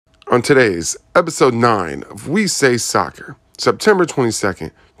On today's episode 9 of We Say Soccer, September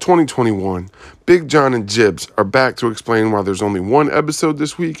 22nd, 2021, Big John and Jibs are back to explain why there's only one episode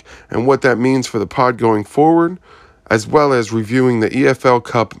this week and what that means for the pod going forward, as well as reviewing the EFL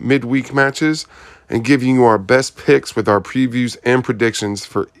Cup midweek matches and giving you our best picks with our previews and predictions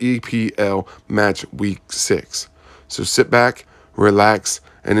for EPL match week 6. So sit back, relax,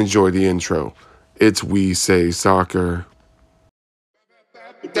 and enjoy the intro. It's We Say Soccer.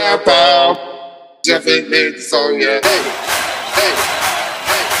 Jeff ain't made the song yet. Hey, hey,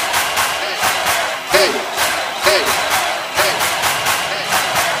 hey, hey, hey,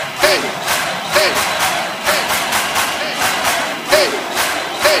 hey, hey,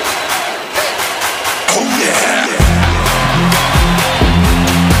 hey, oh yeah.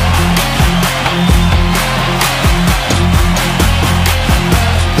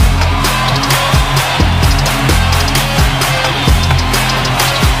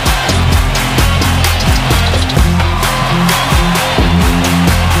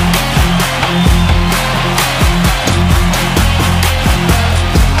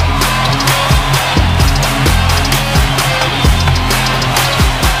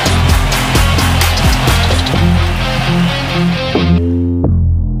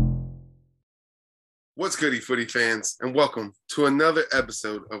 What's goody, footy fans, and welcome to another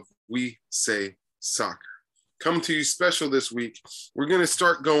episode of We Say Soccer. Coming to you special this week. We're going to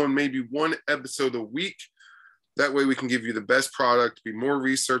start going maybe one episode a week. That way we can give you the best product, be more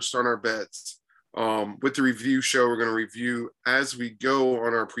researched on our bets. With the review show, we're going to review as we go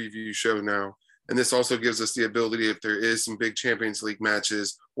on our preview show now. And this also gives us the ability, if there is some big Champions League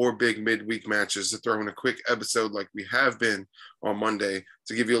matches or big midweek matches, to throw in a quick episode like we have been on Monday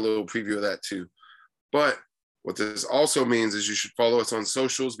to give you a little preview of that too. But what this also means is you should follow us on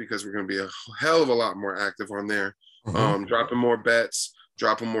socials because we're going to be a hell of a lot more active on there. Dropping more bets,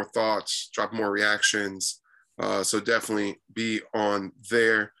 dropping more thoughts, dropping more reactions. So definitely be on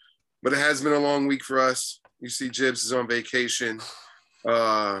there. But it has been a long week for us. You see Jibs is on vacation.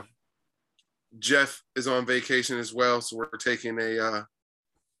 Jeff is on vacation as well. So we're taking a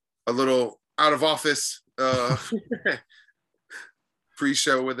little out of office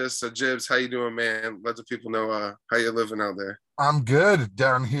pre-show with us. So Jibs, how you doing, man? Let the people know how you're living out there. I'm good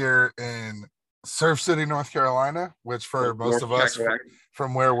down here in Surf City, North Carolina, which for most of us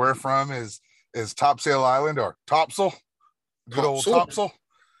from where we're from is Topsail Island or Topsail. Good old Topsail.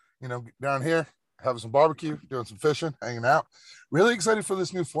 You know, down here, having some barbecue, doing some fishing, hanging out. Really excited for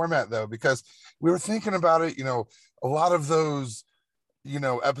this new format though, because we were thinking about it, you know, a lot of those, you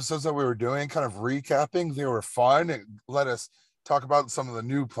know, episodes that we were doing, kind of recapping, they were fun. It let us talk about some of the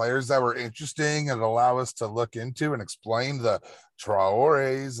new players that were interesting and allow us to look into and explain the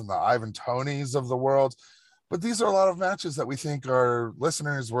Traores and the Ivan Tonys of the world. But these are a lot of matches that we think our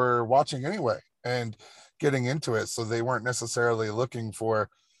listeners were watching anyway and getting into it. So they weren't necessarily looking for,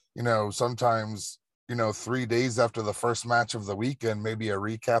 you know, sometimes, you know, 3 days after the first match of the weekend, maybe a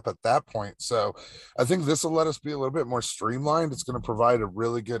recap at that point. So I think this will let us be a little bit more streamlined. It's going to provide a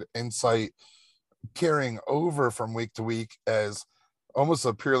really good insight carrying over from week to week as almost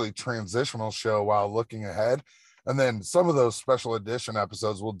a purely transitional show while looking ahead. And then some of those special edition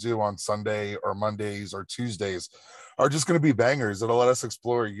episodes we'll do on Sunday or Mondays or Tuesdays are just going to be bangers. It'll let us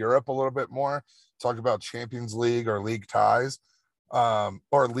explore Europe a little bit more, talk about Champions League or league ties,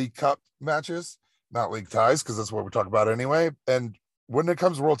 or League Cup matches, not league ties, because that's what we're talking about anyway. And when it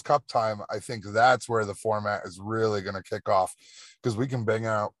comes to World Cup time, I think that's where the format is really going to kick off, because we can bang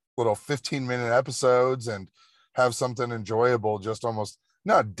out little 15-minute episodes and have something enjoyable just almost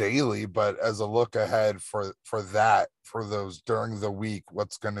not daily, but as a look ahead for those during the week,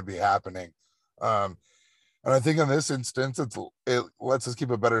 what's going to be happening. And I think in this instance, it lets us keep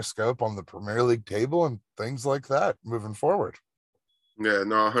a better scope on the Premier League table and things like that moving forward. Yeah,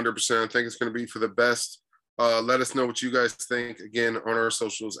 no, 100%. I think it's going to be for the best. Let us know what you guys think. Again, on our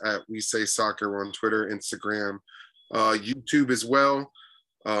socials at We Say Soccer. We're on Twitter, Instagram, YouTube as well.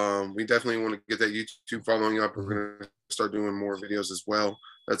 We definitely want to get that YouTube following up. We're going to start doing more videos as well.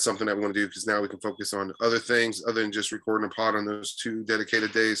 That's something that we want to do because now we can focus on other things other than just recording a pod on those 2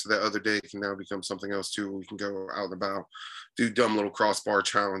 dedicated days. So that other day can now become something else too. We can go out and about, do dumb little crossbar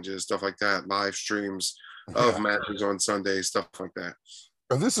challenges, stuff like that, live streams of matches on Sundays, stuff like that.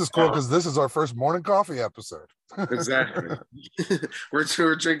 And this is cool because this is our first morning coffee episode. Exactly.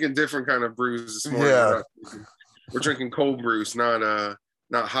 we're drinking different kind of brews this morning. Yeah. We're drinking cold brews, not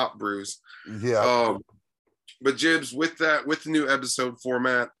hot brews. Yeah. But Jibs, with the new episode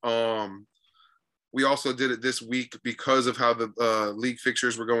format, we also did it this week because of how the league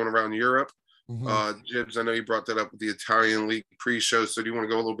fixtures were going around Europe. Jibs, I know you brought that up with the Italian League pre-show, so do you want to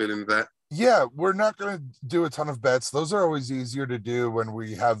go a little bit into that? Yeah, we're not going to do a ton of bets. Those are always easier to do when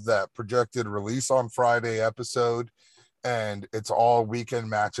we have that projected release on Friday episode, and it's all weekend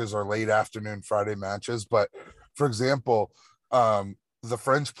matches or late afternoon Friday matches. But for example, the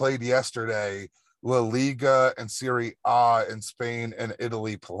French played yesterday. La Liga and Serie A in Spain and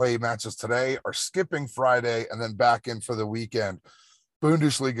Italy play matches today, are skipping Friday and then back in for the weekend.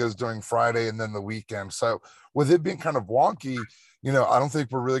 Bundesliga is doing Friday and then the weekend. So with it being kind of wonky, I don't think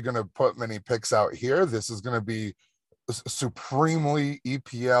we're really going to put many picks out here. This is going to be supremely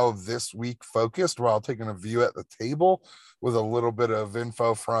EPL this week focused, while taking a view at the table with a little bit of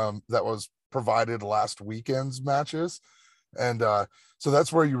info from that was provided last weekend's matches. And so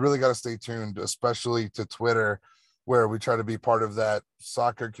that's where you really got to stay tuned, especially to Twitter, where we try to be part of that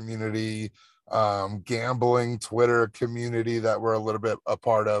soccer community, gambling Twitter community that we're a little bit a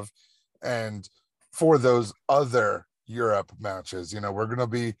part of. And for those other Europe matches, we're going to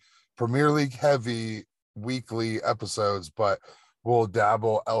be Premier League heavy weekly episodes, but we'll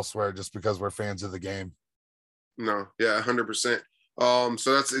dabble elsewhere just because we're fans of the game. No, yeah, 100%.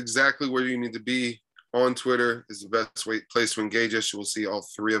 So that's exactly where you need to be. On Twitter is the best place to engage us. You will see all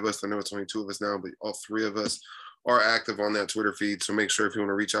three of us. I know it's only two of us now, but all three of us are active on that Twitter feed. So make sure if you want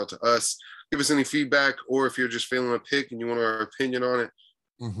to reach out to us, give us any feedback, or if you're just feeling a pick and you want our opinion on it,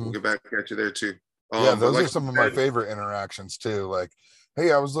 we'll get back at you there too. Yeah, those are some of my favorite interactions too. Like,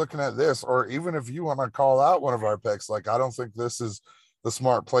 hey, I was looking at this, or even if you want to call out one of our picks, like, I don't think this is the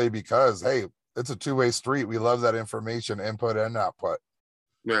smart play because, hey, it's a two-way street. We love that information, input and output.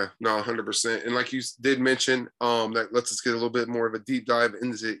 Yeah, no, 100%. And like you did mention, that lets us get a little bit more of a deep dive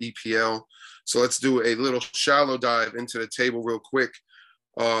into the EPL. So let's do a little shallow dive into the table real quick.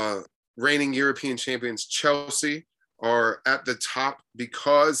 Reigning European champions Chelsea are at the top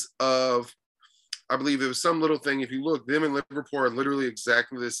because of, I believe it was some little thing. If you look, them and Liverpool are literally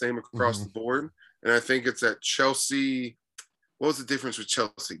exactly the same across the board. And I think it's at Chelsea. What was the difference with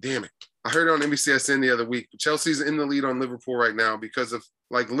Chelsea? Damn it. I heard it on NBCSN the other week. Chelsea's in the lead on Liverpool right now because of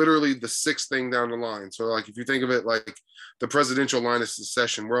literally the sixth thing down the line. So if you think of it like the presidential line of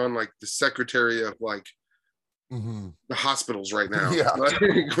succession, we're on the secretary of the hospitals right now. Yeah.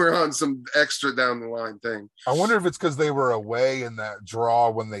 We're on some extra down the line thing. I wonder if it's because they were away in that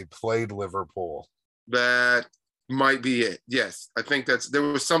draw when they played Liverpool. That might be it. Yes. I think there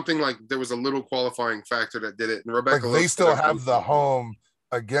was something there was a little qualifying factor that did it. And Rebecca, they still have the home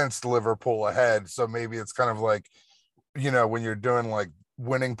against Liverpool ahead. So maybe it's kind of when you're doing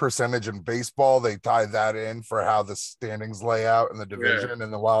winning percentage in baseball, they tie that in for how the standings lay out in the division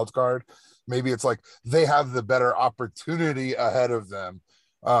and the wild card. Maybe it's they have the better opportunity ahead of them,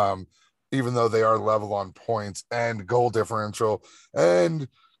 even though they are level on points and goal differential and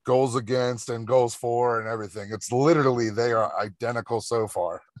goals against and goals for and everything. It's literally, they are identical so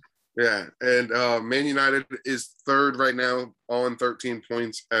far. Yeah, and Man United is third right now on 13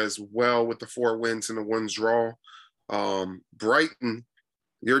 points as well with the 4 wins and the 1 draw. Brighton,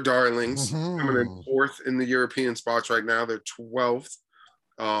 your darlings, coming in 4th in the European spots right now. They're 12th.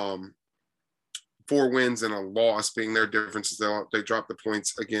 4 wins and a loss being their differences. They dropped the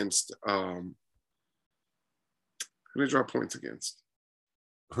points against who did they drop points against?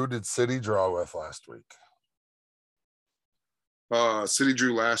 Who did City draw with last week? City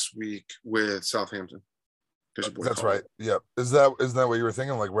drew last week with Southampton. That's right. Yep. Is that what you were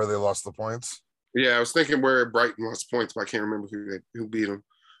thinking? Where they lost the points? Yeah, I was thinking where Brighton lost points, but I can't remember who beat them.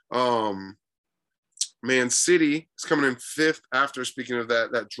 Man City is coming in 5th after, speaking of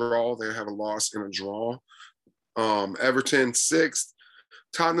that draw. They have a loss and a draw. Everton 6th,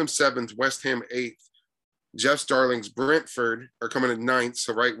 Tottenham 7th, West Ham 8th. Jeff's darlings Brentford are coming in 9th,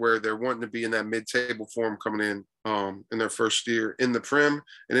 so right where they're wanting to be in that mid-table form, coming in their first year in the Prem.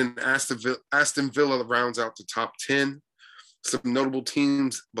 And then Aston Villa rounds out the top 10. Some notable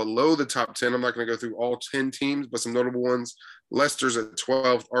teams below the top 10. I'm not going to go through all 10 teams, but some notable ones. Leicester's at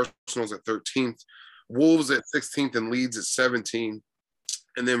 12th, Arsenal's at 13th, Wolves at 16th, and Leeds at 17th.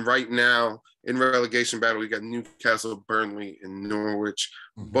 And then right now in relegation battle, we got Newcastle, Burnley, and Norwich.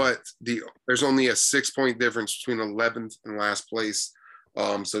 But there's only a 6-point difference between 11th and last place.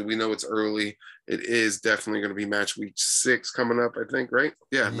 So we know it's early. It is definitely going to be match week 6 coming up, I think, right?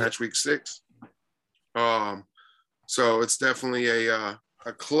 Yeah, match week 6. So it's definitely a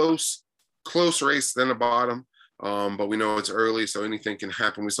close race than the bottom. But we know it's early, so anything can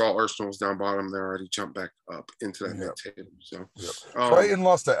happen. We saw Arsenal's down bottom. They already jumped back up into that mid-table. So Brighton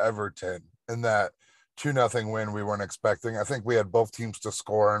lost to Everton in that 2-0 win we weren't expecting. I think we had both teams to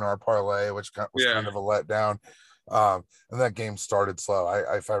score in our parlay, which was kind of a letdown. And that game started slow.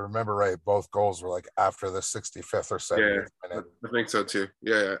 If I remember right, both goals were like after the 65th or 70th minute. I think so too.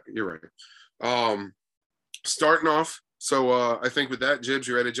 Yeah, you're right. Starting off, so I think with that, Jibs,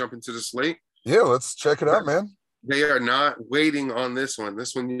 you ready to jump into the slate? Yeah, let's check it out, man. They are not waiting on this one.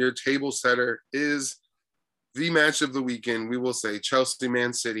 This one, your table setter, is the match of the weekend. We will say Chelsea,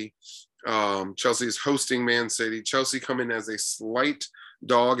 Man City. Chelsea is hosting Man City. Chelsea coming as a slight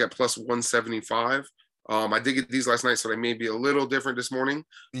dog at plus 175. I did get these last night, so they may be a little different this morning.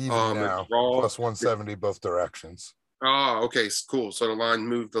 Even now, plus 170 both directions. Oh, okay, cool. So the line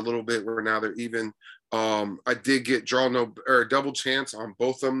moved a little bit where now they're even. I did get double chance on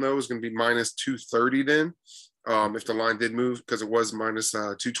both of them, though. It's going to be minus 230 then. If the line did move, because it was minus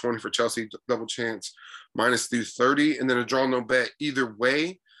 220 for Chelsea, double chance, minus 230. And then a draw no bet either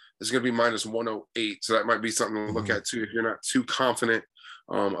way is going to be minus 108. So that might be something to look at too if you're not too confident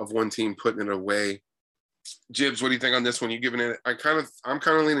of one team putting it away. Jibs, what do you think on this one? You giving it? I'm kind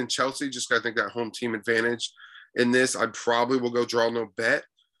of leaning Chelsea, just because I think that home team advantage in this. I probably will go draw no bet,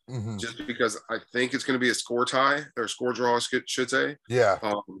 just because I think it's going to be a score tie or score draw, I should say. Yeah,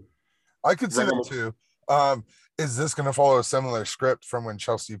 I could see that too. Is this going to follow a similar script from when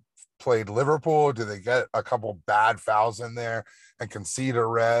Chelsea played Liverpool? Do they get a couple bad fouls in there and concede a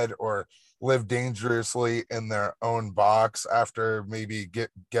red, or live dangerously in their own box after maybe get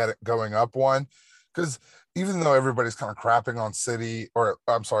it going up one? Because even though everybody's kind of crapping on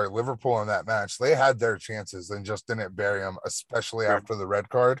Liverpool in that match, they had their chances and just didn't bury them, especially after the red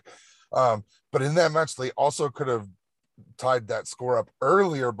card. But in that match, they also could have tied that score up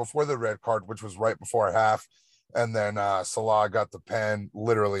earlier before the red card, which was right before half. And then Salah got the pen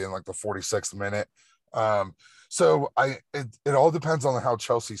literally in like the 46th minute. So it all depends on how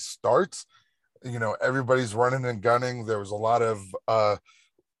Chelsea starts. You know, everybody's running and gunning. There was a lot of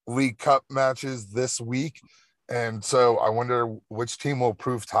League Cup matches this week. And so I wonder which team will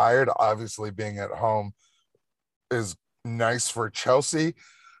prove tired. Obviously, being at home is nice for Chelsea.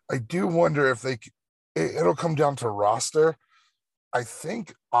 I do wonder if it'll come down to roster. I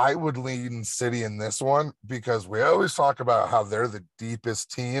think I would lean City in this one because we always talk about how they're the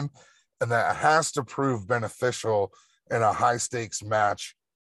deepest team, and that has to prove beneficial in a high stakes match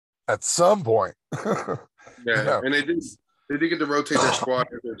at some point. And they did get to rotate their squad.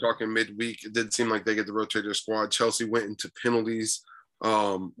 They're talking midweek. It did seem like they get to rotate their squad. Chelsea went into penalties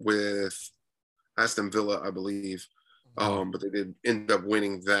with Aston Villa, I believe, but they did end up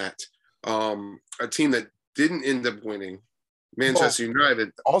winning that. A team that didn't end up winning, Manchester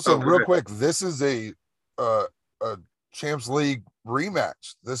United. Also, real quick, this is a Champions League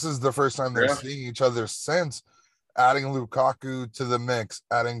rematch. This is the first time they're seeing each other since adding Lukaku to the mix,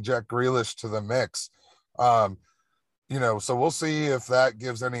 adding Jack Grealish to the mix. So we'll see if that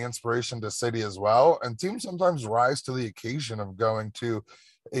gives any inspiration to City as well. And teams sometimes rise to the occasion of going to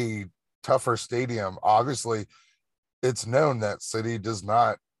a tougher stadium. Obviously, it's known that City does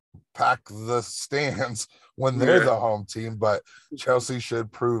not pack the stands when they're the home team, but Chelsea should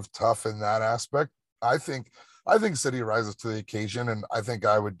prove tough in that aspect. I think City rises to the occasion, and I think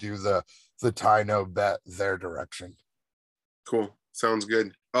I would do the tie no bet their direction. Cool. Sounds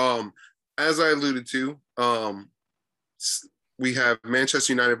good. As I alluded to, we have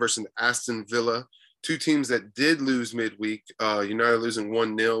Manchester United versus Aston Villa, two teams that did lose midweek. United losing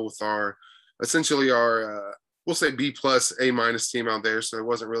 1-0 with our we'll say B plus A minus team out there. So it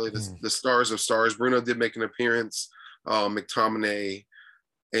wasn't really the stars of stars. Bruno did make an appearance. McTominay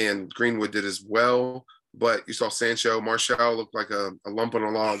and Greenwood did as well. But you saw Sancho, Martial looked like a lump on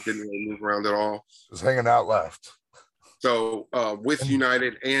a log, didn't really move around at all. Was hanging out left. So with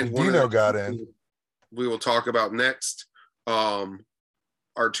United and Dino got in. We will talk about next.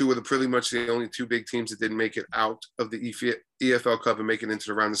 Are two of the pretty much the only two big teams that didn't make it out of the EFL Cup and make it into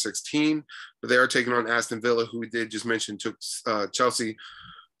the round of 16. But they are taking on Aston Villa, who we did just mention took Chelsea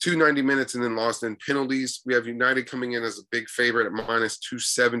to 90 minutes and then lost in penalties. We have United coming in as a big favorite at minus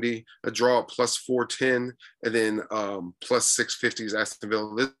 270, a draw at plus 410, and then plus 650 is Aston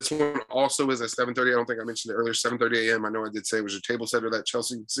Villa. This one also is at 7:30. I don't think I mentioned it earlier, 7:30 a.m. I know I did say it was your table setter, that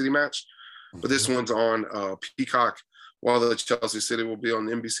Chelsea City match. But this one's on Peacock, while the Chelsea City will be on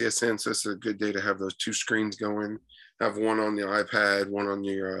NBCSN. So it's a good day to have those two screens going. Have one on the iPad, one on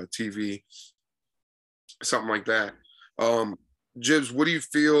your TV, something like that. Jibs, what do you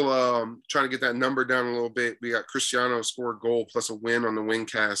feel trying to get that number down a little bit? We got Cristiano score a goal plus a win on the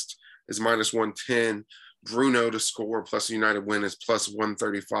WinCast is minus 110. Bruno to score plus a United win is plus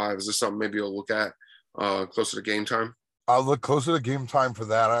 135. Is this something maybe you'll look at closer to game time? I'll look closer to game time for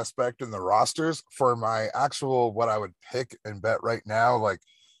that aspect in the rosters. For my actual what I would pick and bet right now, like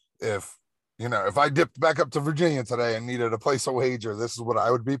if if I dipped back up to Virginia today and needed to place a wager, this is what I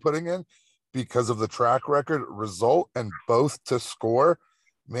would be putting in because of the track record result and both to score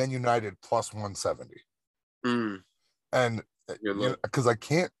Man United plus 170. And because I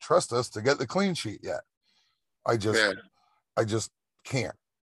can't trust us to get the clean sheet yet. I just can't.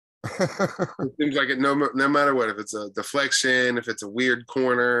 It seems like no matter what, if it's a deflection, if it's a weird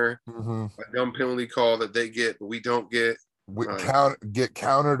corner, a dumb penalty call that they get, but we don't get. We get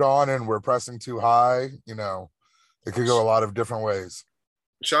countered on and we're pressing too high, it could go a lot of different ways.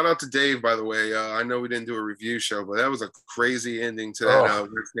 Shout out to Dave, by the way. I know we didn't do a review show, but that was a crazy ending to that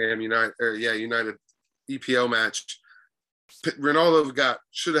West Ham United EPL match. Ronaldo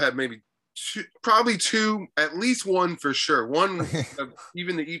should have had maybe probably two, at least one for sure. One,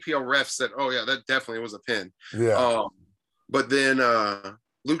 even the EPL ref said, "Oh yeah, that definitely was a pin." Yeah. But then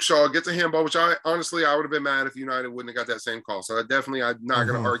Luke Shaw gets a handball, which I would have been mad if United wouldn't have got that same call. So I'm not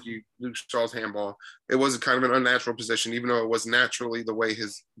going to argue Luke Shaw's handball. It was kind of an unnatural position, even though it was naturally the way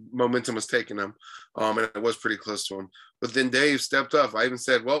his momentum was taking him. And it was pretty close to him. But then Dave stepped up. I even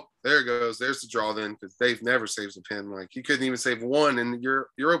said, well, there it goes. There's the draw then, because Dave never saves a pin. Like, he couldn't even save one in your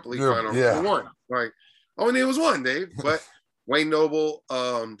Europa League final. Yeah. One. Like, all we needed was one, Dave. But Wayne Noble,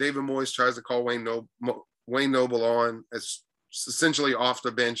 David Moyes tries to call Wayne Noble on as essentially off the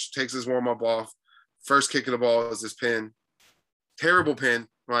bench, takes his warm-up off. First kick of the ball is his pin. Terrible pin,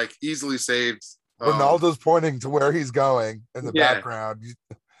 like easily saved. Ronaldo's pointing to where he's going in the background.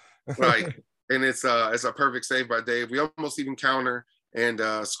 Right. And it's a perfect save by Dave. We almost even counter and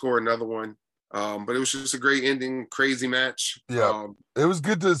score another one. But it was just a great ending, crazy match. Yeah. It was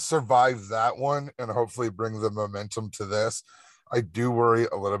good to survive that one and hopefully bring the momentum to this. I do worry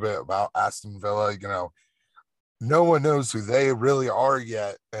a little bit about Aston Villa, no one knows who they really are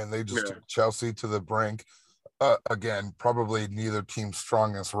yet, and they just took Chelsea to the brink. Again, probably neither team's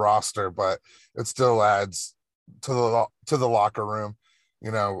strongest roster, but it still adds to the locker room,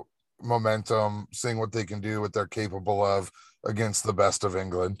 momentum, seeing what they can do, what they're capable of against the best of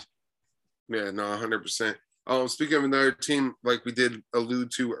England. Yeah, no, 100%. Speaking of another team, like we did allude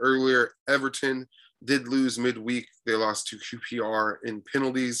to earlier, Everton did lose midweek. They lost to QPR in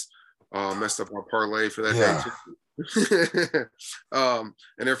penalties. Messed up our parlay for that day too. And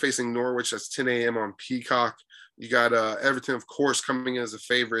they're facing Norwich. That's 10 a.m. on Peacock. You got Everton, of course, coming in as the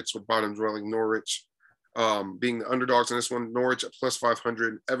favorites with bottom dwelling Norwich being the underdogs in this one. Norwich at plus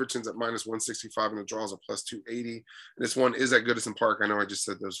 500, Everton's at minus 165, and the draws at plus 280. And this one is at Goodison Park. I know I just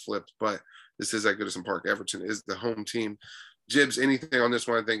said those flipped, but this is at Goodison Park. Everton is the home team. Jibs, anything on this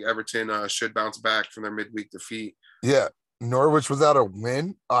one? I think Everton should bounce back from their midweek defeat. Yeah. Norwich without a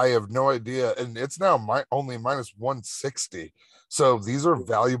win, I have no idea. And it's now only minus 160. So these are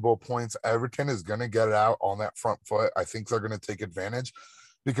valuable points. Everton is going to get it out on that front foot. I think they're going to take advantage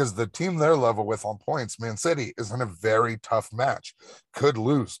because the team they're level with on points, Man City, is in a very tough match. Could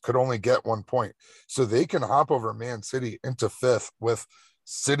lose, could only get 1 point. So they can hop over Man City into fifth with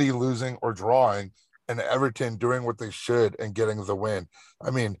City losing or drawing and Everton doing what they should and getting the win.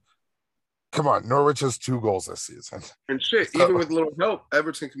 I mean, come on, Norwich has 2 goals this season. And even with a little help,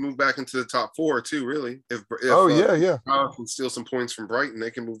 Everton can move back into the top 4 too, really. If can steal some points from Brighton,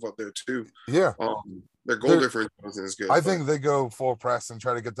 they can move up there too. Yeah. Their goal difference is good. I think they go full press and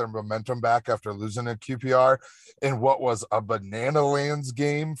try to get their momentum back after losing at QPR in what was a banana lands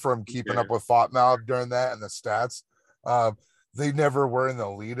game from keeping up with Fotmal during that and the stats. They never were in the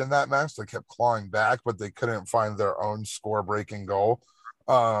lead in that match. They kept clawing back, but they couldn't find their own score-breaking goal.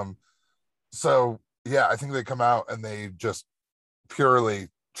 So, yeah, I think they come out and they just purely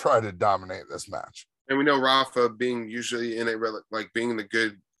try to dominate this match. And we know Rafa being usually in being the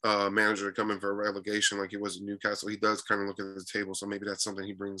good manager to come in for a relegation like he was in Newcastle, he does kind of look at the table. So maybe that's something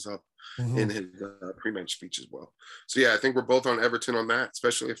he brings up in his pre-match speech as well. So, yeah, I think we're both on Everton on that,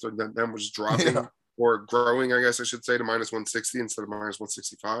 especially if the numbers dropping or growing, I guess I should say, to minus 160 instead of minus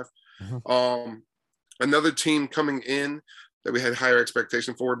 165. Another team coming in that we had higher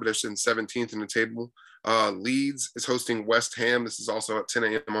expectation for, but it's in 17th in the table. Leeds is hosting West Ham. This is also at 10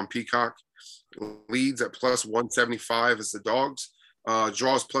 a.m. on Peacock. Leeds at plus 175 is the dogs.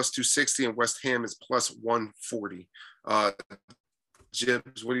 Draws plus 260, and West Ham is plus 140.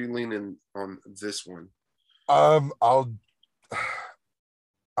 Jibs, what are you leaning on this one? I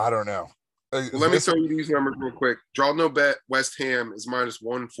don't know. Let me throw you these numbers real quick. Draw no bet. West Ham is minus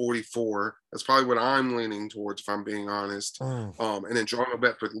 144. That's probably what I'm leaning towards, if I'm being honest. And then draw no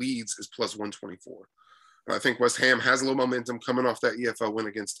bet for Leeds is plus 124. I think West Ham has a little momentum coming off that EFL win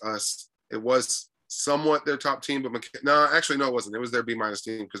against us. It was somewhat their top team, but it wasn't. It was their B-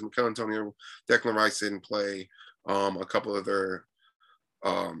 team because Mikel Antonio, Declan Rice didn't play. A couple of their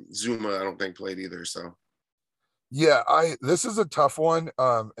Zuma, I don't think played either. So Yeah, this is a tough one.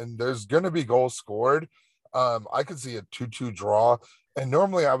 And there's gonna be goals scored. I could see a 2-2 draw. And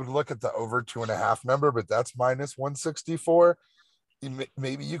normally I would look at the over 2.5 number, but that's minus 164.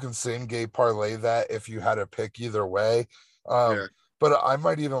 Maybe you can same game parlay that if you had to pick either way. yeah, But I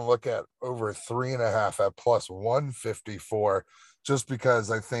might even look at over 3.5 at plus 154, just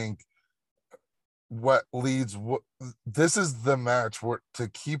because I think what leads this is the match where to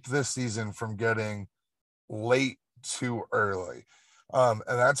keep this season from getting late too early. And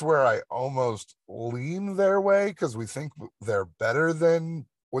that's where I almost lean their way because we think they're better than,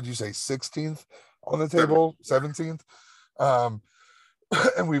 what'd you say, 16th on the table, 17th.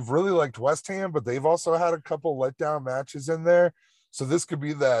 And we've really liked West Ham, but they've also had a couple letdown matches in there. So this could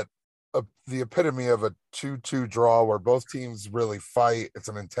be that the epitome of a 2-2 draw where both teams really fight. It's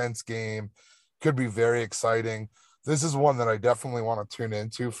an intense game. Could be very exciting. This is one that I definitely want to tune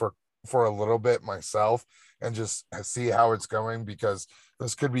into for a little bit myself and just see how it's going, because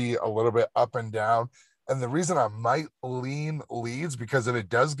this could be a little bit up and down. And the reason I might lean Leeds, because if it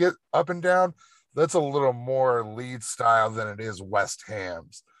does get up and down, that's a little more Leeds style than it is West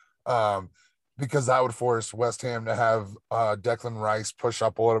Ham's. Because that would force West Ham to have Declan Rice push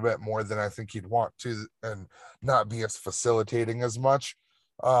up a little bit more than I think he'd want to, and not be as facilitating as much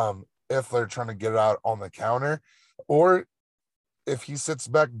if they're trying to get it out on the counter. Or if he sits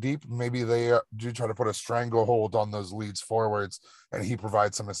back deep, maybe they do try to put a stranglehold on those Leeds forwards and he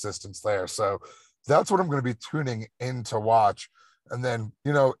provides some assistance there. So that's what I'm going to be tuning in to watch. And then,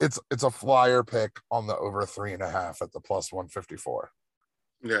 it's a flyer pick on the over 3.5 at the plus 154.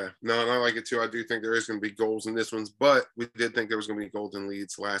 Yeah, no, and I like it too. I do think there is going to be goals in this one's, but we did think there was going to be goals in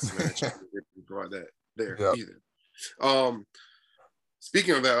Leeds last match. We brought that there either.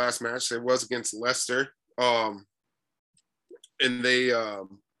 Speaking of that last match, it was against Leicester. And they,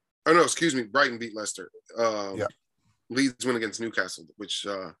 Brighton beat Leicester. Leeds went against Newcastle, which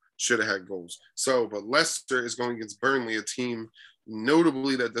should have had goals. So, but Leicester is going against Burnley, a team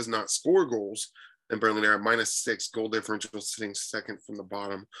notably that does not score goals. And Burnley, they're at -6 goal differential, sitting second from the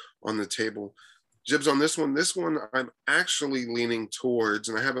bottom on the table. Jibs on this one, I'm actually leaning towards,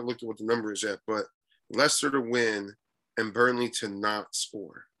 and I haven't looked at what the number is yet, but Leicester to win and Burnley to not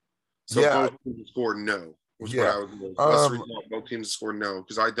score. So both teams score no. What I would do. Leicester, both teams score no,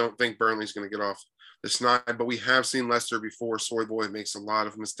 because I don't think Burnley's going to get off the snide. But we have seen Leicester before. Soy Boy makes a lot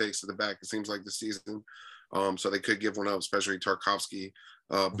of mistakes at the back, it seems like, this season. So they could give one up, especially Tarkovsky,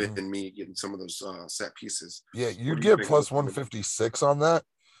 Ben Me getting some of those set pieces. Yeah, you'd get plus 156 on that,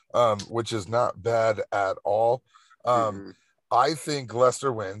 which is not bad at all. I think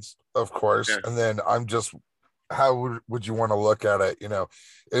Leicester wins, of course. Yeah. And then I'm just, how would you want to look at it?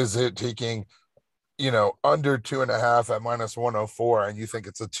 Is it taking, under 2.5 at -104, and you think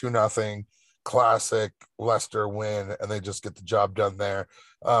it's a 2-0 classic Leicester win, and they just get the job done there?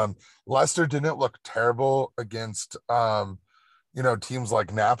 Leicester didn't look terrible against, teams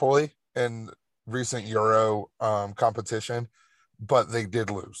like Napoli in recent Euro competition, but they did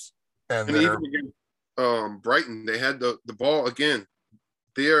lose. And even against Brighton, they had the ball again.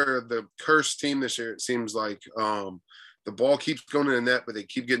 They are the cursed team this year, it seems like. The ball keeps going in the net, but they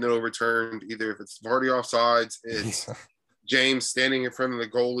keep getting it overturned. Either if it's Vardy offsides, it's James standing in front of the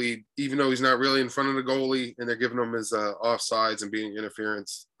goalie, even though he's not really in front of the goalie, and they're giving him his offsides and being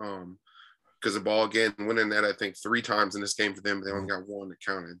interference. Because the ball, again, went in net, I think, 3 times in this game for them. But they only got 1 that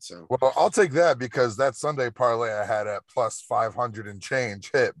counted. So, well, I'll take that, because that Sunday parlay I had at plus 500 and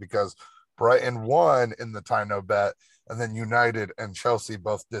change hit, because Brighton won in the tie no bet, and then United and Chelsea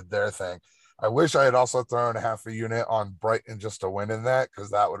both did their thing. I wish I had also thrown half a unit on Brighton just to win in that, because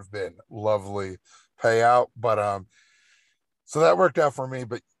that would have been lovely payout. But so that worked out for me.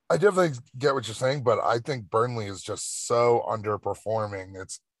 But I definitely get what you're saying. But I think Burnley is just so underperforming.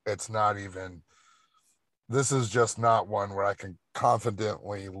 It's not even. This is just not one where I can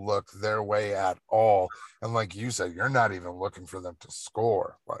confidently look their way at all. And like you said, you're not even looking for them to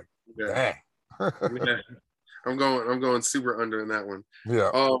score. Like, dang. Yeah. I'm going super under in that one.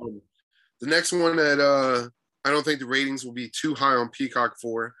 Yeah. The next one that I don't think the ratings will be too high on Peacock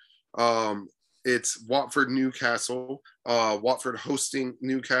for. It's Watford Newcastle. Watford hosting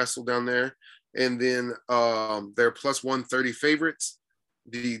Newcastle down there, and then they're plus 130 favorites.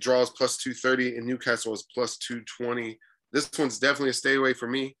 The draw is plus 230, and Newcastle is plus 220. This one's definitely a stay away for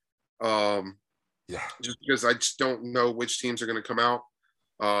me. Just because I just don't know which teams are going to come out.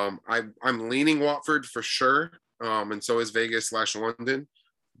 I'm leaning Watford for sure, and so is Vegas/London,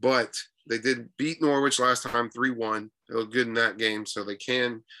 but they did beat Norwich last time 3-1. They looked good in that game, so they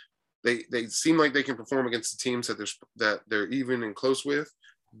can they seem like they can perform against the teams that they're even and close with,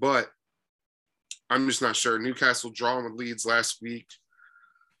 but I'm just not sure. Newcastle drawing with Leeds last week.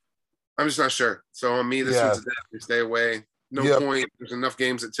 I'm just not sure. So on me, this one's a definitely stay away. No point. There's enough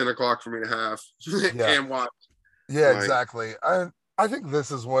games at 10 o'clock for me to have and watch. Yeah, exactly. I think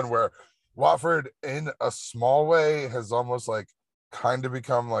this is one where Watford, in a small way, has almost like kind of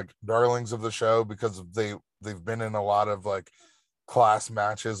become like darlings of the show because they've been in a lot of like class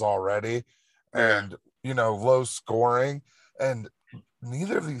matches already, and low scoring, and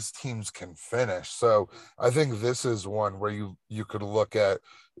neither of these teams can finish. So I think this is one where you could look at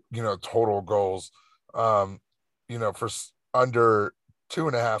total goals, for under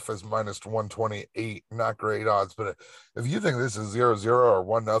 2.5 is -128, not great odds. But if you think this is 0-0 or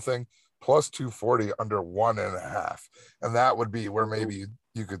 1-0, plus 240 under 1.5, and that would be where maybe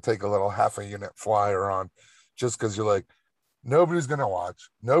you could take a little half a unit flyer on, just because you're like, nobody's going to watch,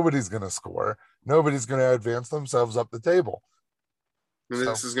 nobody's going to score, nobody's going to advance themselves up the table. And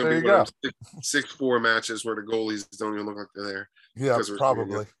this is going to be one of them 6-4 matches where the goalies don't even look like they're there. Yeah,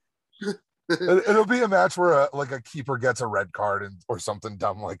 probably. It'll be a match where a keeper gets a red card or something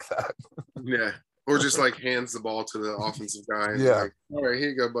dumb like that. Yeah, or just like hands the ball to the offensive guy. And yeah. Like, all right, here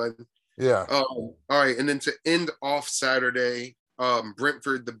you go, bud. Yeah. All right, and then to end off Saturday,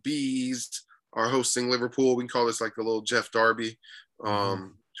 Brentford, the Bees are hosting Liverpool. We can call this like a little Jeff Derby.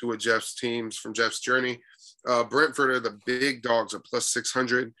 Two of Jeff's teams from Jeff's journey. Brentford are the big dogs at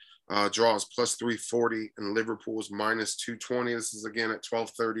 +600. Draws +340, and Liverpool is -220. This is again at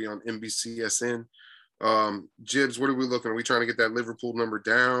 12:30 on NBCSN. Jibs, what are we looking? Are we trying to get that Liverpool number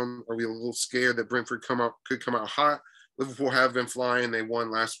down? Are we a little scared that Brentford could come out hot? Liverpool have been flying. They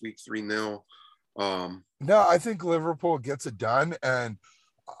won last week 3-0. No, I think Liverpool gets it done, and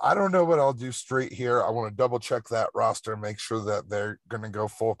I don't know what I'll do straight here. I want to double check that roster, make sure that they're going to go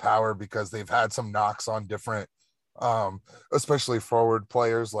full power, because they've had some knocks on different, especially forward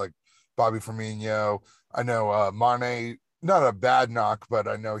players like Bobby Firmino. I know Mane, not a bad knock, but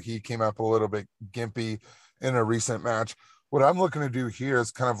I know he came up a little bit gimpy in a recent match. What I'm looking to do here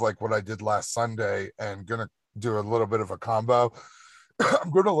is kind of like what I did last Sunday, and going to do a little bit of a combo.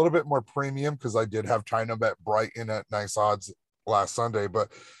 I'm going a little bit more premium because I did have China bet Brighton at nice odds last Sunday,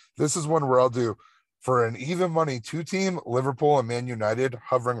 but this is one where I'll do for an even money 2 team, Liverpool and Man United,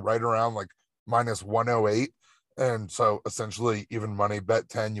 hovering right around like -108. And so essentially even money, bet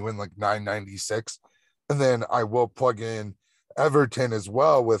 10, you win like 996. And then I will plug in Everton as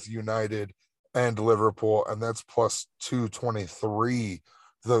well with United and Liverpool, and that's +223,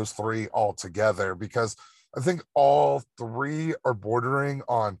 those 3 all together, because I think all 3 are bordering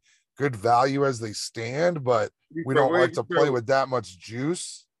on good value as they stand, but we don't like to play with that much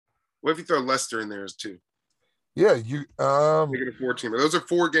juice. What if you throw Leicester in there as 2? Yeah, you making a 4-teamer. Those are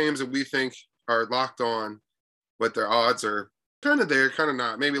 4 games that we think are locked on, but their odds are kind of there, kind of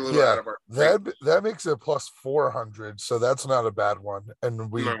not. Maybe a little out of our that makes it +400, so that's not a bad one, and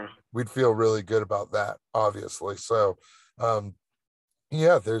we'd feel really good about that, obviously. So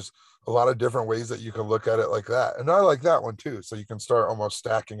there's a lot of different ways that you can look at it like that, and I like that one too. So you can start almost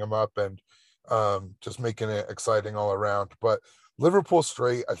stacking them up and just making it exciting all around. But Liverpool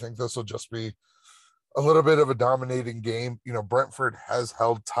straight, I think this will just be a little bit of a dominating game. Brentford has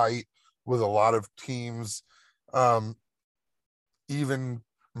held tight with a lot of teams, even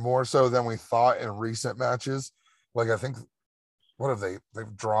more so than we thought in recent matches. Like, I think, what have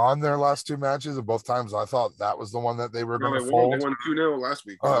they've drawn their last 2 matches, and both times I thought that was the one that they were going to fold. They won 2-0 last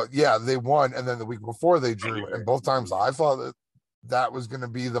week. Yeah, they won, and then the week before they drew, and both times I thought that was going to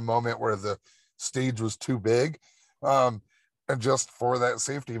be the moment where the stage was too big. And just for that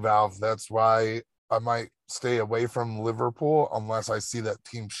safety valve, that's why I might stay away from Liverpool unless I see that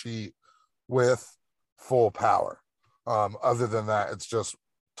team sheet with full power. Other than that, it's just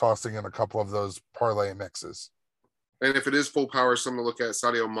tossing in a couple of those parlay mixes. And if it is full power, something to look at,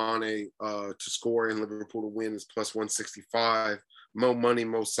 Sadio Mane to score and Liverpool to win is +165.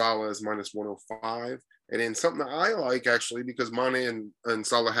 Mo Salah is -105. And then something that I like, actually, because Mane and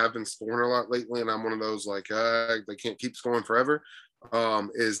Salah have been scoring a lot lately, and I'm one of those like, they can't keep scoring forever,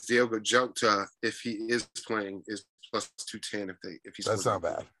 is Diogo Jota, if he is playing, is +210 if he's. That's not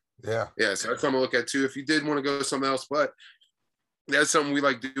bad. Yeah. Yeah, so that's something to look at too if you did want to go something else. But that's something we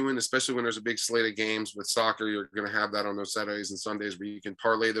like doing, especially when there's a big slate of games with soccer. You're going to have that on those Saturdays and Sundays where you can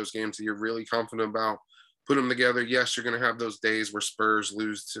parlay those games that you're really confident about, put them together. Yes, you're going to have those days where Spurs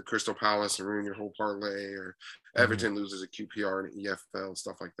lose to Crystal Palace and ruin your whole parlay, or Everton loses a QPR and EFL,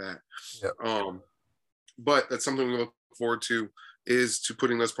 stuff like that. Yep. But that's something we look forward to, is to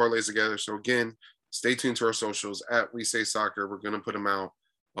putting those parlays together. So again, stay tuned to our socials at We Say Soccer. We're going to put them out.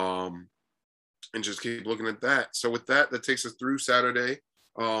 and just keep looking at that. So with that, that takes us through Saturday.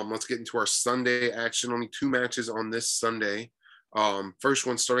 Let's get into our Sunday action. Only 2 matches on this Sunday. First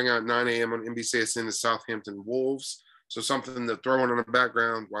one starting out at 9 a.m. on NBCSN, the Southampton Wolves. So something to throw on the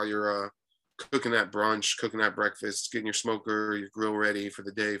background while you're cooking that brunch, cooking that breakfast, getting your smoker, your grill ready for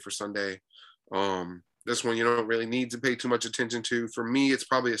the day for Sunday. This one you don't really need to pay too much attention to. For me, it's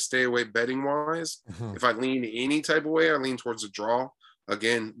probably a stay away betting wise. Mm-hmm. If I lean any type of way, I lean towards a draw.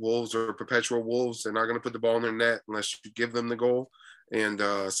 Again, Wolves are perpetual Wolves. They're not going to put the ball in their net unless you give them the goal. And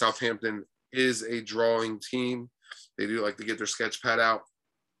Southampton is a drawing team. They do like to get their sketch pad out.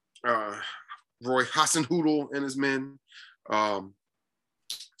 Roy Hasenhüttl and his men.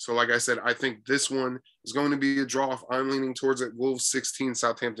 So like I said, I think this one is going to be a draw. I'm leaning towards it. Wolves 16,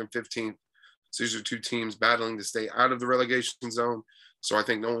 Southampton 15. So these are 2 teams battling to stay out of the relegation zone. So I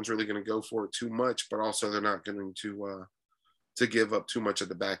think no one's really going to go for it too much, but also they're not going to give up too much at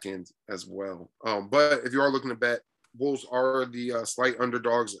the back end as well. But if you are looking to bet, Wolves are the slight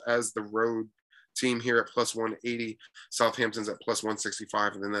underdogs as the road team here at plus 180. Southampton's at plus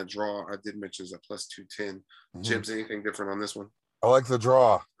 165. And then that draw I did mention is at plus 210. Mm-hmm. Jibs, anything different on this one? I like the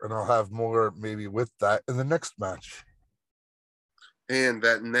draw, and I'll have more maybe with that in the next match. And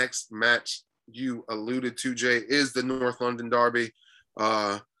that next match you alluded to, Jay, is the North London derby.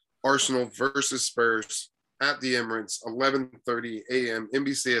 Arsenal versus Spurs at the Emirates, 11:30 a.m.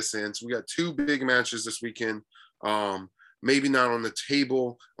 NBCSN. So we got 2 big matches this weekend. Maybe not on the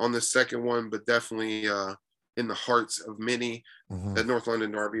table on the second one, but definitely in the hearts of many. Mm-hmm. The North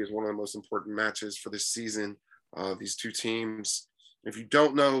London derby is one of the most important matches for this season. These 2 teams, if you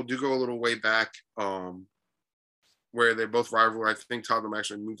don't know, do go a little way back. Where they're both rival. I think Tottenham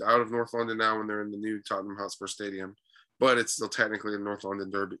actually moved out of North London now, and they're in the new Tottenham Hotspur Stadium, but it's still technically a North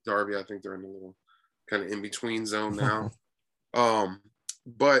London derby. I think they're in a little kind of in between zone now.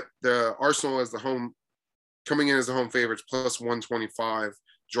 But the Arsenal as the home, coming in as the home favorites, plus 125,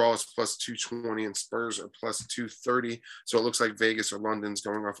 draws plus 220, and Spurs are plus 230. So it looks like Vegas or London's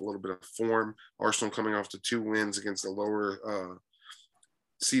going off a little bit of form. Arsenal coming off to 2 wins against the lower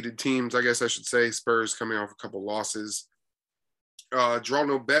seeded teams, I guess I should say. Spurs coming off a couple losses. Draw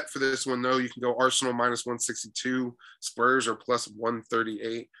no bet for this one, though. You can go Arsenal minus 162. Spurs are plus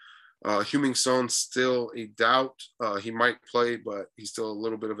 138. Heung-min Son still a doubt. He might play, but he's still a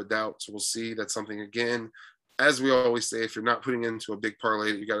little bit of a doubt. So we'll see. That's something, again, as we always say, if you're not putting into a big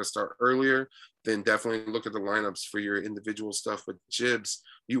parlay that you got to start earlier, then definitely look at the lineups for your individual stuff. But Jibs,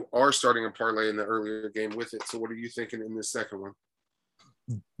 you are starting a parlay in the earlier game with it. So what are you thinking in this second one?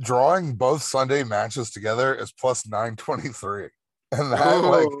 Drawing both Sunday matches together is plus 923, and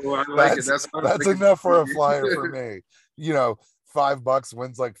that that's enough for a flyer for me. You know, $5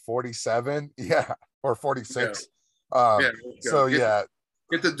 wins like 47, or 46. Get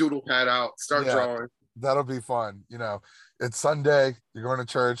the doodle pad out, start drawing. That'll be fun. You know, it's Sunday. You're going to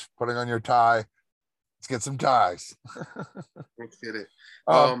church, putting on your tie. Let's get some ties. Let's get it.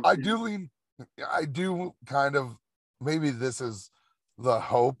 I do kind of, maybe this is the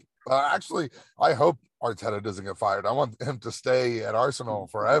hope. Actually, I hope Arteta doesn't get fired. I want him to stay at Arsenal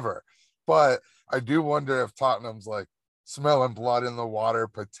forever. But I do wonder if Tottenham's like smelling blood in the water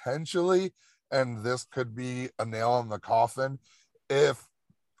potentially, and this could be a nail in the coffin if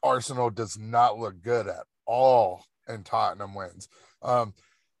Arsenal does not look good at all and Tottenham wins.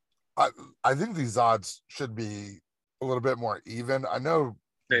 I think these odds should be a little bit more even. I know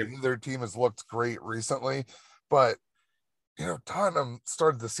neither team has looked great recently, but you know, Tottenham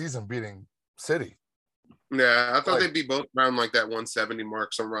started the season beating City. Yeah, I thought they'd be both around like that 170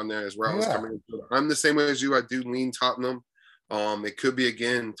 mark, somewhere around there is where I was coming into. I'm the same way as you. I do lean Tottenham. It could be,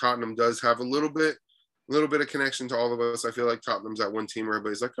 again, Tottenham does have a little bit of connection to all of us. I feel like Tottenham's that one team where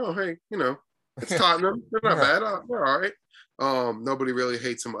everybody's like, oh, hey, you know, it's Tottenham. They're not bad. They're all right. Nobody really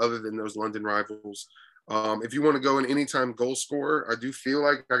hates them other than those London rivals. If you want to go in anytime goal scorer, I do feel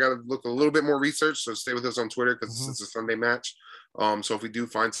like I got to look a little bit more research. So stay with us on Twitter because it's a Sunday match. So if we do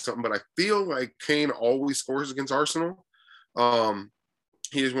find something, but I feel like Kane always scores against Arsenal.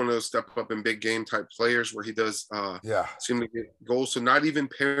 He is one of those step up in big game type players where he does seem to get goals. So not even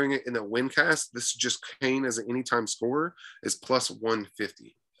pairing it in a win cast. This is just Kane as an anytime scorer is plus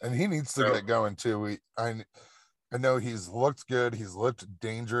 150. And he needs to get going too. I know he's looked good. He's looked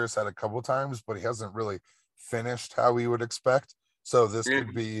dangerous at a couple times, but he hasn't really finished how we would expect. So this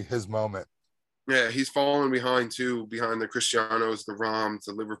could be his moment. Yeah, he's falling behind too, behind the Cristianos, the Roms,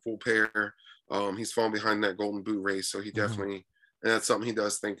 the Liverpool pair. He's falling behind that Golden Boot race. So he definitely, and that's something he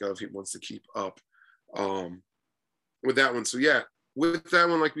does think of. He wants to keep up with that one. So yeah, with that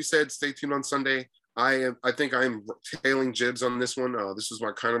one, like we said, stay tuned on Sunday. I think I'm tailing Jibs on this one. This was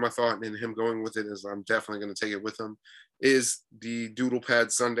my thought, and him going with it is I'm definitely going to take it with him. Is the Doodle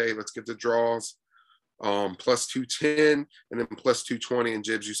Pad Sunday? Let's get the draws. Plus 210 and then plus 220. And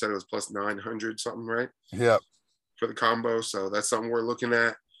Jibs, you said it was plus 900 something, right? Yep. For the combo. So that's something we're looking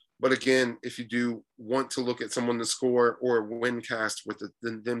at. But again, if you do want to look at someone to score or a win cast with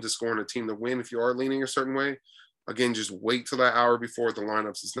them to score and a team to win, if you are leaning a certain way, again, just wait till that hour before the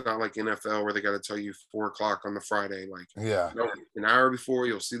lineups. It's not like NFL where they got to tell you 4:00 on the Friday. Like, an hour before,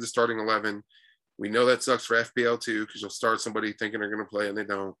 you'll see the starting 11. We know that sucks for FPL too, because you'll start somebody thinking they're going to play and they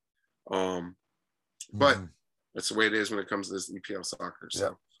don't. But that's the way it is when it comes to this EPL soccer.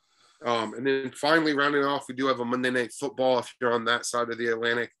 So, and then finally rounding off, we do have a Monday Night Football. If you're on that side of the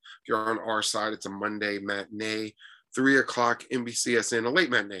Atlantic, if you're on our side, it's a Monday matinee, 3:00 NBCSN, a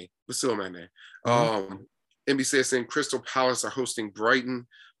late matinee, but still a matinee. NBCSN Crystal Palace are hosting Brighton.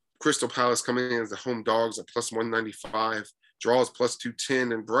 Crystal Palace coming in as the home dogs at plus 195. Draws plus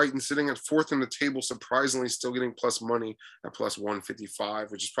 210, and Brighton sitting at fourth in the table, surprisingly still getting plus money at plus 155,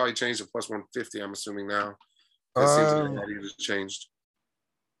 which has probably changed to plus 150, I'm assuming now. That seems like already has changed.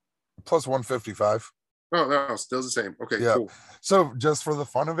 Plus 155. Oh, no, still the same. Okay, cool. So just for the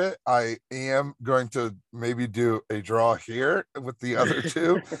fun of it, I am going to maybe do a draw here with the other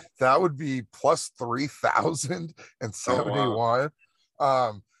two. That would be plus 3,071.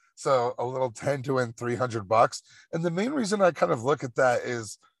 So a little 10 to win $300. And the main reason I kind of look at that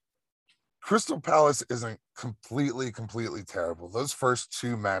is Crystal Palace isn't completely terrible. Those first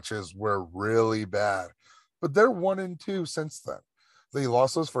two matches were really bad, but they're 1-2 since then. They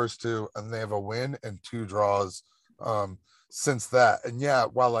lost those first two, and they have a win and 2 draws since that. And yeah,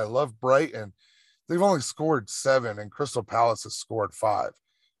 while I love Brighton, they've only scored 7, and Crystal Palace has scored 5.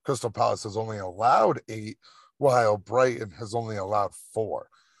 Crystal Palace has only allowed 8, while Brighton has only allowed 4.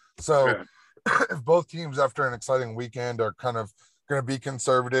 So if both teams after an exciting weekend are kind of going to be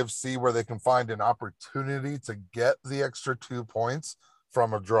conservative, see where they can find an opportunity to get the extra 2 points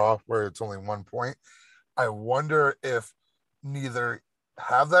from a draw where it's only 1 point, I wonder if neither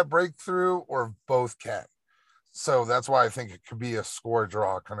have that breakthrough or both can. So that's why I think it could be a score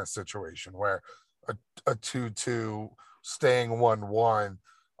draw kind of situation where a 2-2 staying 1-1,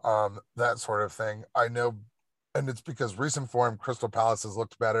 that sort of thing. I know, and it's because recent form, Crystal Palace has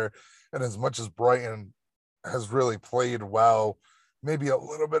looked better. And as much as Brighton has really played well, maybe a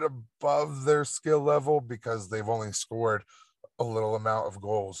little bit above their skill level because they've only scored a little amount of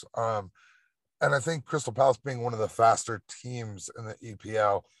goals. And I think Crystal Palace being one of the faster teams in the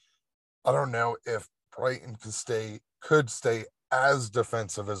EPL, I don't know if Brighton could stay as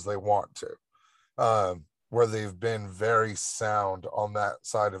defensive as they want to, where they've been very sound on that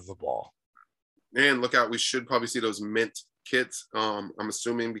side of the ball. And look out, we should probably see those mint kits. I'm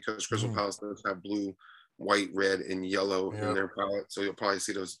assuming because Crystal Palace does have blue, white, red, and yellow in their palette. So you'll probably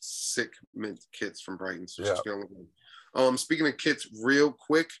see those sick mint kits from Brighton. So just get on. Speaking of kits, real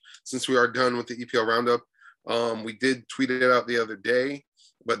quick, since we are done with the EPL roundup, we did tweet it out the other day.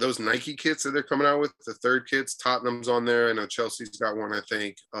 But those Nike kits that they're coming out with, the third kits, Tottenham's on there. I know Chelsea's got one, I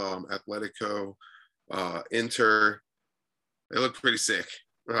think. Atletico, Inter. They look pretty sick.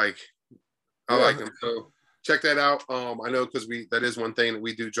 I like them. So check that out. I know because that is one thing that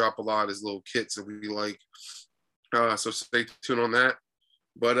we do drop a lot is little kits that we like. So stay tuned on that.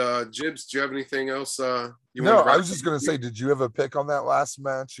 But Jibs, do you have anything else? I was just gonna say, did you have a pick on that last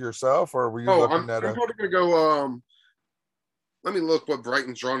match yourself, or were you looking at it? I'm probably gonna go. Let me look what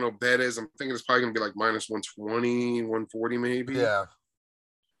Brighton's draw no bet is. I'm thinking it's probably gonna be like minus 120, 140 maybe. Yeah.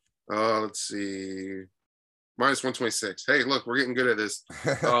 Let's see. Minus 126. Hey, look, we're getting good at this.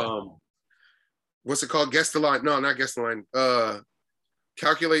 What's it called? Guess the line. No, not guess the line.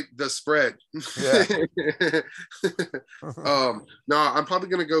 Calculate the spread. Yeah. No, I'm probably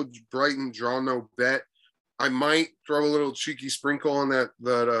gonna go Brighton draw no bet. I might throw a little cheeky sprinkle on that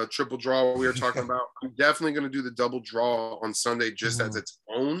triple draw we were talking about. I'm definitely gonna do the double draw on Sunday just as its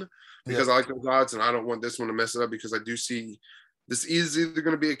own because I like those odds and I don't want this one to mess it up because I do see this is either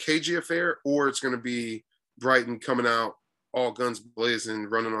gonna be a cagey affair or it's gonna be Brighton coming out all guns blazing,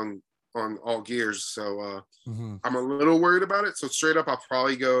 running on all gears. So I'm a little worried about it. So straight up, I'll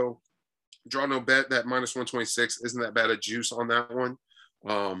probably go draw no bet. That minus 126 isn't that bad a juice on that one.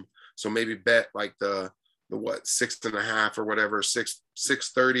 So maybe bet like the 6.5 or whatever,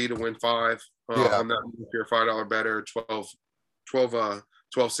 630 to win 5 on that. If you're a $5 better,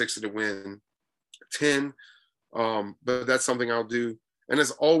 12.60 to win 10. But that's something I'll do. And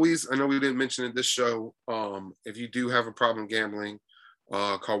as always, I know we didn't mention it this show. If you do have a problem gambling,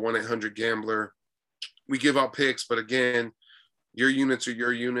 call 1-800-GAMBLER. We give out picks, but again, Your units are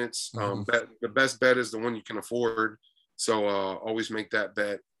your units. The best bet is the one you can afford. So always make that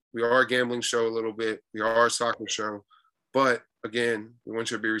bet. We are a gambling show a little bit. We are a soccer show. But again, we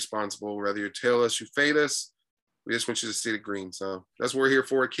want you to be responsible. Whether you tail us, you fade us, we just want you to see the green. So that's what we're here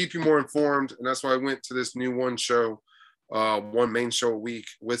for. Keep you more informed. And that's why I went to this new one main show a week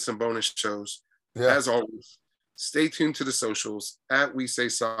with some bonus shows. Yeah. As always, stay tuned to the socials at We Say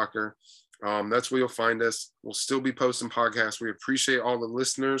Soccer. That's where you'll find us. We'll still be posting podcasts. We appreciate all the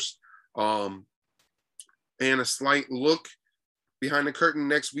listeners. And a slight look behind the curtain,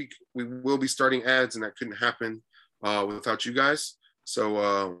 next week we will be starting ads, and that couldn't happen without you guys.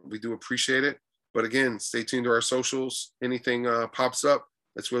 So we do appreciate it. But again, stay tuned to our socials. Anything pops up,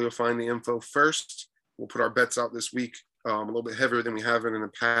 that's where you'll find the info first. We'll put our bets out this week a little bit heavier than we have in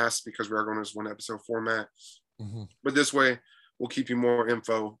the past because we are going to this one episode format. But this way, we'll keep you more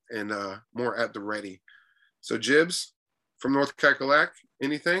info and more at the ready. So Jibs from North Cackalack,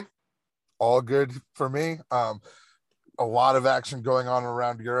 anything? All good for me. A lot of action going on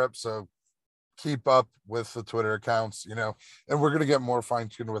around Europe. So keep up with the Twitter accounts, and we're going to get more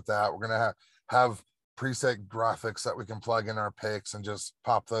fine-tuned with that. We're going to have preset graphics that we can plug in our picks and just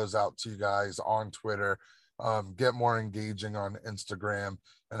pop those out to you guys on Twitter. Get more engaging on Instagram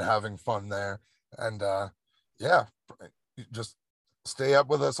and having fun there. And just stay up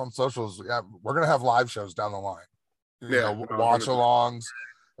with us on socials. Yeah, we're going to have live shows down the line. Watch alongs,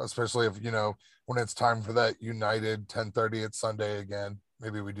 especially if, when it's time for that United 10:30 at Sunday again,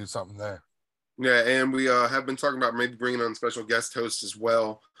 maybe we do something there. Yeah. And we have been talking about maybe bringing on special guest hosts as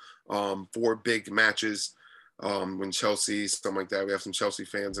well for big matches when Chelsea, something like that. We have some Chelsea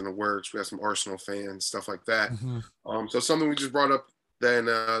fans in the works. We have some Arsenal fans, stuff like that. So something we just brought up, then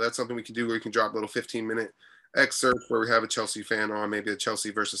that's something we can do where you can drop a little 15-minute excerpt where we have a Chelsea fan on, maybe a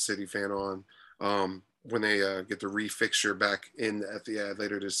Chelsea versus City fan on when they get the refixture back in at the ad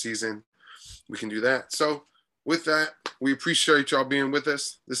later this season. We can do that. So with that, we appreciate y'all being with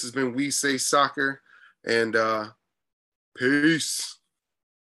us. This has been We Say Soccer, and peace.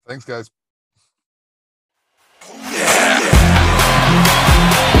 Thanks, guys. Yeah.